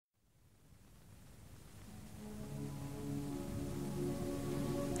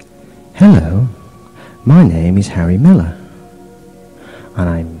Hello, my name is Harry Miller, and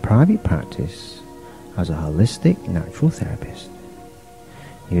I'm in private practice as a holistic natural therapist,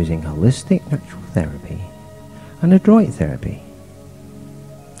 using holistic natural therapy and adroit therapy.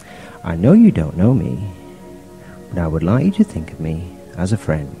 I know you don't know me, but I would like you to think of me as a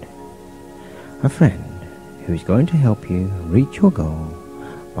friend who is going to help you reach your goal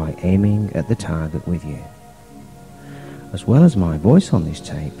by aiming at the target with you. As well as my voice on this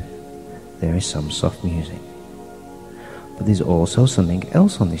tape, there is some soft music, but there's also something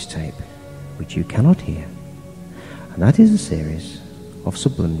else on this tape which you cannot hear, and that is a series of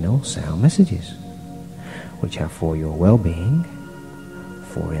subliminal sound messages which are for your well-being,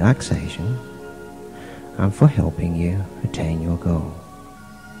 for relaxation, and for helping you attain your goal.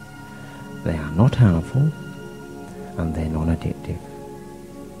 They are not harmful and they're non-addictive.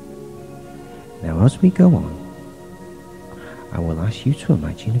 Now, as we go on, I will ask you to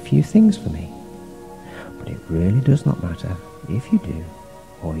imagine a few things for me, but it really does not matter if you do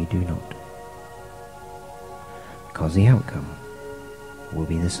or you do not, because the outcome will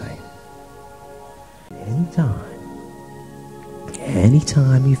be the same.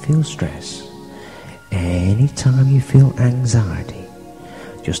 Anytime you feel stress, anytime you feel anxiety,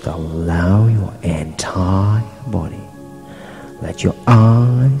 just allow your entire body, let your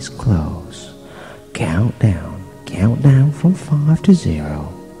eyes close, count down from 5 to 0,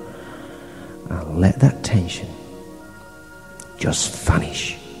 and let that tension just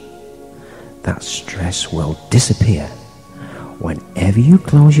vanish. That stress will disappear. Whenever you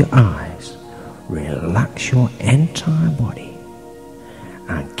close your eyes, relax your entire body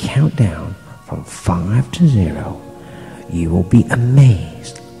and count down from 5 to 0. You will be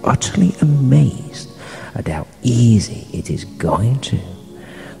amazed, utterly amazed, at how easy it is going to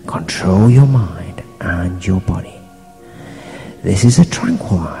control your mind and your body. This is a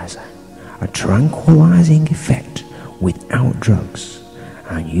tranquilizer, a tranquilizing effect without drugs,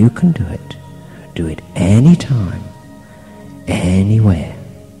 and you can do it anytime, anywhere.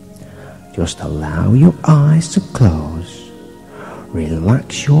 Just allow your eyes to close,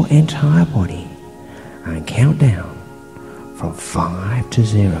 relax your entire body, and count down from 5 to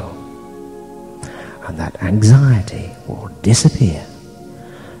 0. And that anxiety will disappear,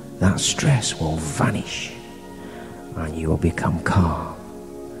 that stress will vanish, and you will become calm,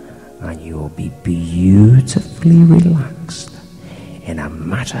 and you will be beautifully relaxed in a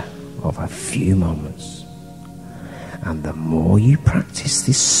matter of a few moments. And the more you practice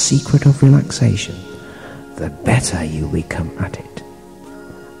this secret of relaxation, the better you become at it.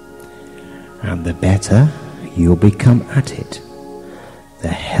 And the better you'll become at it, the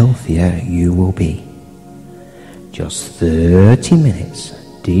healthier you will be. Just 30 minutes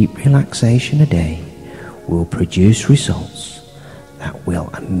deep relaxation a day will produce results that will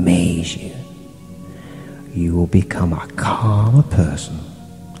amaze you. You will become a calmer person,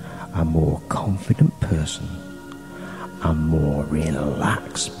 a more confident person, a more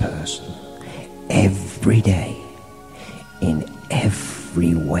relaxed person every day. In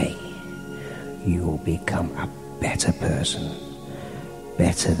every way, you will become a better person,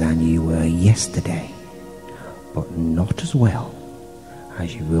 better than you were yesterday, but not as well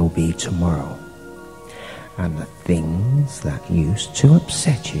as you will be tomorrow. And the things that used to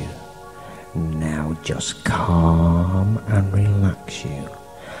upset you now just calm and relax you.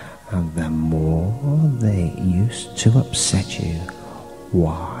 And the more they used to upset you,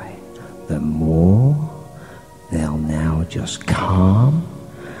 why? The more they'll now just calm,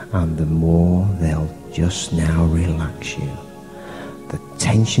 and the more they'll just now relax you. The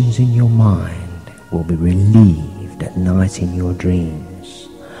tensions in your mind will be relieved at night in your dreams.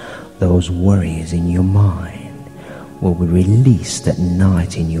 Those worries in your mind will be released at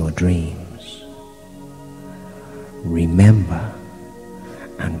night in your dreams. Remember,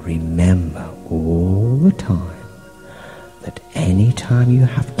 and remember all the time, that anytime you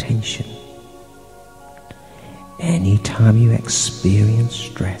have tension, anytime you experience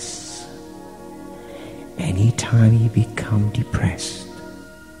stress, anytime you become depressed,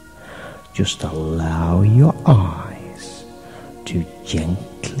 just allow your eyes to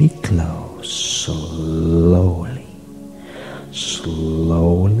gently close, slowly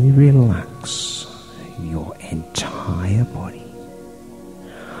relax your entire body.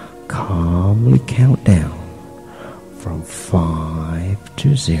 Calmly count down from 5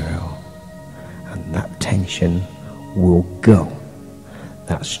 to 0, and that tension will go,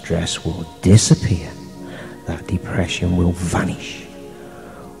 that stress will disappear, that depression will vanish.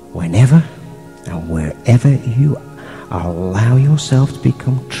 Whenever and wherever you allow yourself to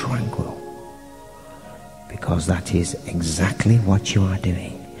become tranquil, because that is exactly what you are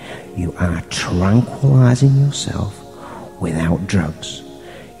doing. You are tranquilizing yourself without drugs.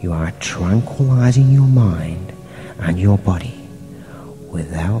 You are tranquilizing your mind and your body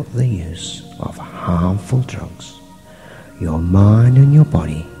without the use of harmful drugs. Your mind and your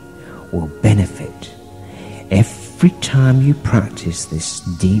body will benefit every time you practice this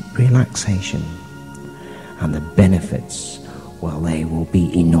deep relaxation, and the benefits, well, they will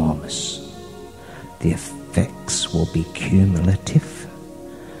be enormous. The effects will be cumulative.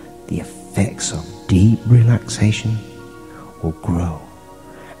 The effects of deep relaxation will grow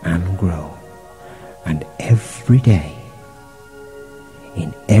and grow, and every day,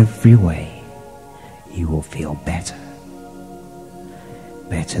 in every way, you will feel better.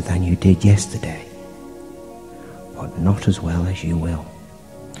 Better than you did yesterday, but not as well as you will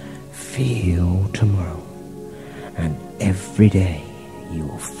feel tomorrow. And every day you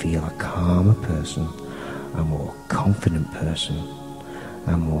will feel a calmer person, a more confident person,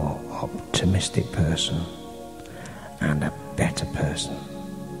 a more optimistic person, and a better person.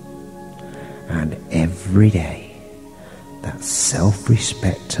 And every day that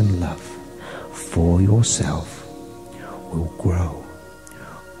self-respect and love for yourself will grow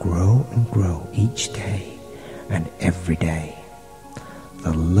and grow each day and every day.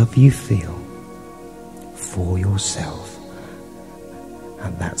 The love you feel for yourself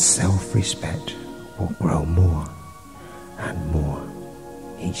and that self-respect will grow more and more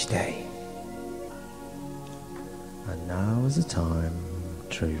each day. And now is the time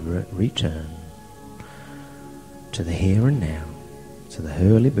to return to the here and now, to the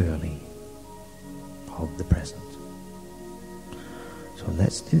hurly-burly of the present. So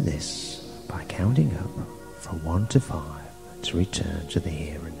let's do this by counting up from 1 to 5 to return to the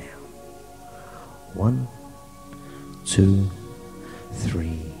here and now. 1, 2,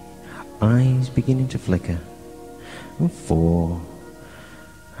 3, eyes beginning to flicker, and 4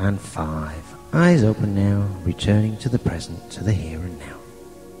 and 5, eyes open now, returning to the present, to the here and now.